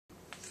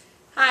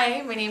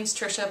Hi, my name is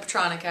Trisha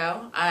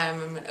Petronico.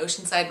 I'm an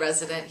Oceanside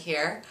resident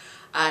here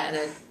and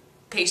a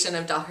patient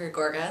of Dr.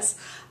 Gorgas.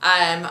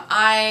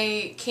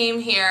 I came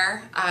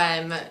here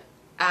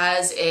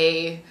as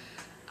a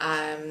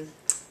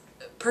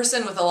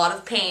person with a lot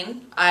of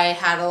pain. I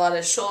had a lot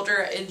of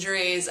shoulder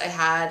injuries. I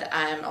had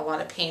a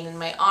lot of pain in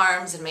my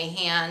arms and my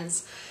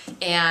hands.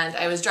 And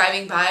I was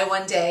driving by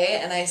one day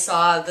and I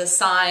saw the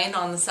sign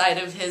on the side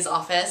of his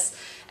office,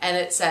 and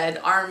it said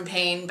arm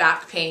pain,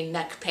 back pain,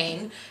 neck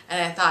pain.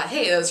 And I thought,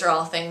 hey, those are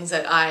all things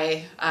that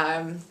I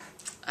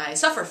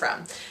suffer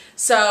from.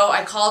 So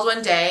I called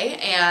one day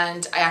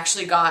and I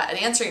actually got an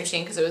answering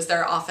machine because it was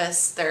their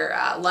office, their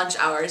lunch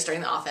hours during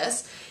the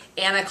office.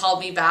 And I called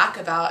me back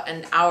about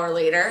an hour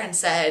later and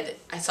said,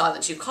 I saw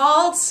that you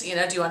called, do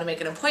you want to make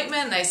an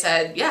appointment? And I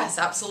said, yes,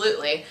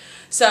 absolutely.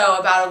 So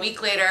about a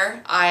week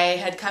later, I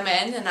had come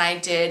in and I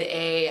did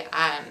a,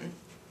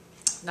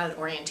 not an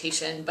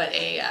orientation, but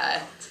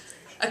a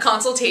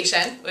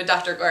consultation with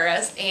Dr.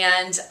 Gorgas,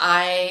 and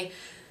I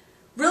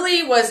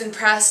really was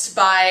impressed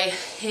by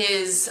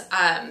his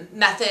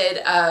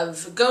method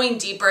of going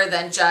deeper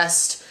than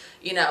just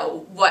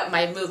what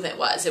my movement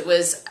was. It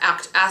was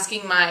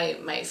asking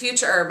my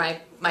future, or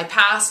my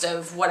past,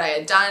 of what I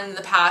had done in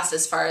the past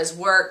as far as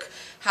work,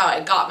 how I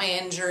got my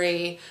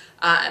injury,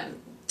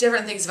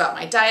 different things about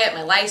my diet,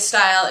 my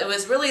lifestyle. It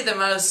was really the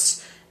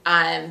most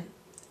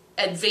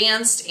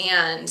advanced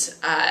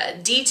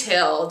and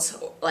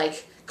detailed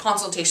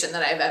consultation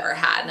that I've ever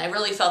had, and I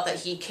really felt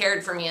that he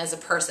cared for me as a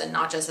person,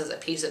 not just as a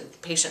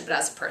patient, but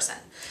as a person.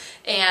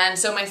 And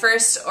so my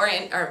first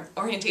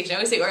orientation, I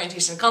always say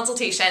orientation,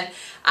 consultation,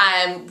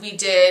 we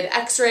did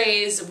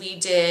x-rays, we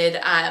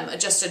did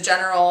just a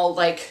general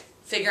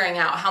figuring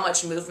out how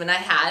much movement I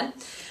had.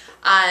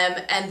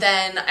 And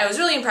then I was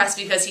really impressed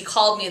because he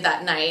called me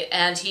that night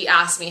and he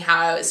asked me how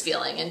I was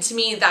feeling. And to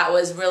me, that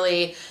was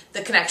really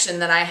the connection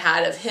that I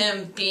had of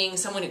him being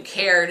someone who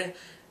cared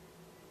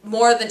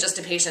more than just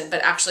a patient,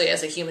 but actually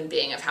as a human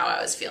being, of how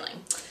I was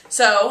feeling.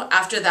 So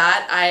after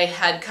that, I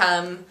had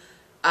come,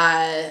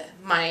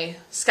 my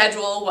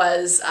schedule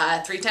was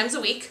 3 times a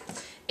week,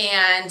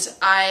 and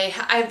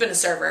I've been a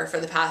server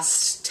for the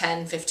past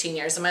 10, 15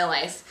 years of my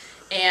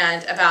life.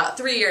 And about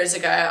 3 years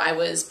ago, I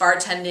was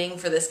bartending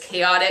for this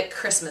chaotic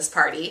Christmas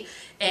party,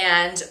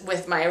 and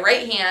with my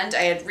right hand,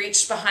 I had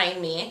reached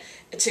behind me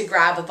to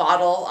grab a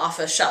bottle off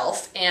a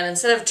shelf, and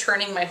instead of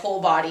turning my whole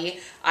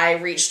body, I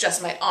reached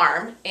just my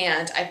arm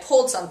and I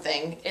pulled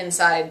something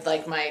inside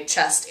my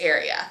chest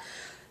area.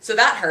 So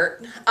that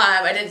hurt.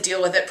 I didn't deal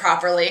with it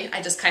properly.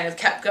 I just kind of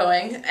kept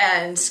going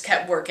and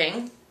kept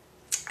working.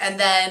 And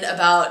then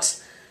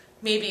about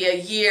maybe a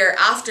year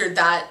after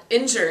that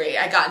injury,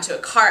 I got into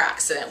a car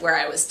accident where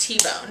I was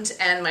T-boned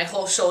and my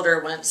whole shoulder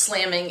went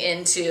slamming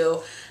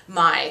into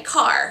my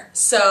car.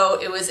 So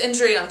it was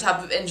injury on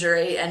top of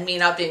injury, and me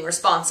not being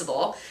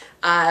responsible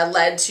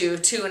led to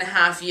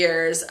 2.5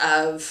 years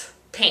of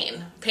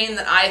pain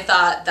that I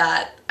thought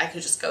that I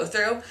could just go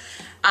through.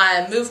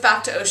 Moved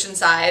back to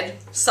Oceanside,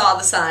 saw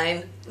the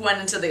sign,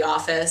 went into the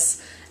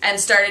office, and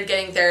started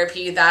getting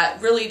therapy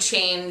that really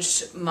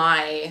changed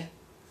my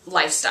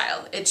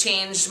lifestyle. It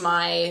changed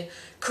my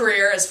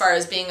career as far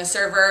as being a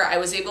server. I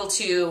was able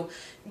to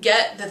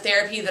get the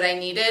therapy that I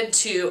needed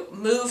to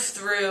move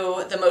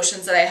through the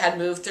motions that I had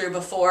moved through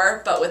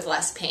before, but with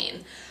less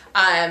pain.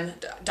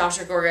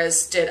 Dr.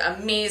 Gorgas did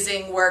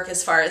amazing work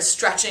as far as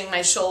stretching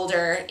my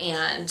shoulder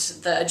and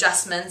the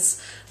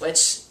adjustments,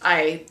 which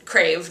I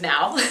crave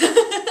now.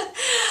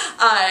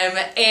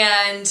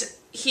 And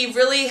he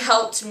really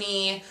helped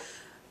me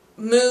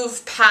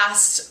move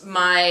past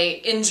my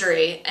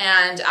injury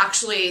and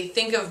actually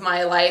think of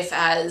my life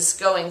as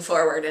going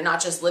forward and not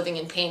just living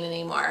in pain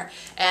anymore.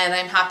 And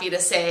I'm happy to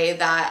say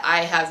that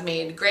I have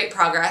made great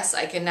progress.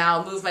 I can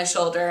now move my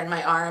shoulder and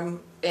my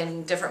arm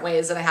in different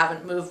ways that I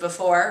haven't moved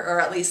before,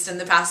 or at least in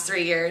the past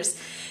 3 years.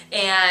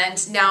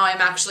 And now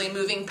I'm actually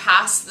moving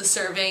past the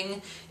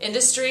serving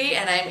industry,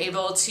 and I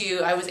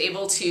was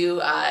able to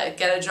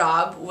get a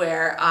job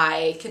where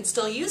I can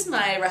still use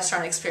my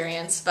restaurant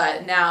experience,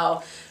 but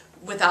now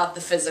without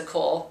the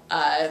physical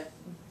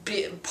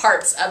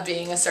parts of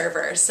being a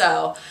server.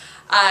 So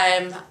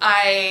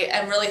I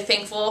am really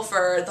thankful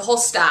for the whole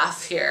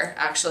staff here,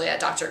 actually,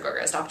 at Dr.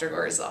 Gorgas. Dr.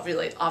 Gorgas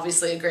is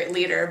obviously a great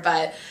leader,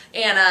 but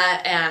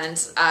Anna and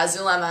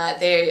Zulema,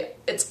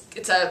 it's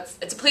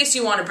a place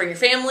you want to bring your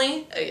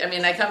family. I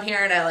mean, I come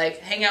here and I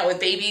hang out with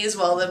babies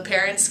while the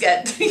parents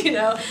get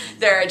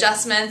their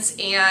adjustments,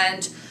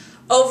 and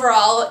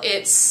overall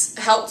it's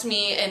helped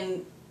me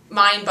in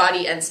mind,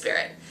 body, and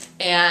spirit.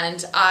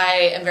 And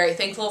I am very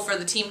thankful for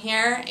the team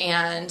here,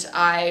 and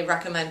I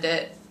recommend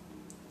it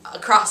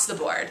across the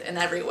board in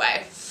every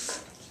way.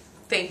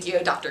 Thank you,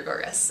 Dr.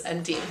 Gorgas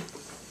and team.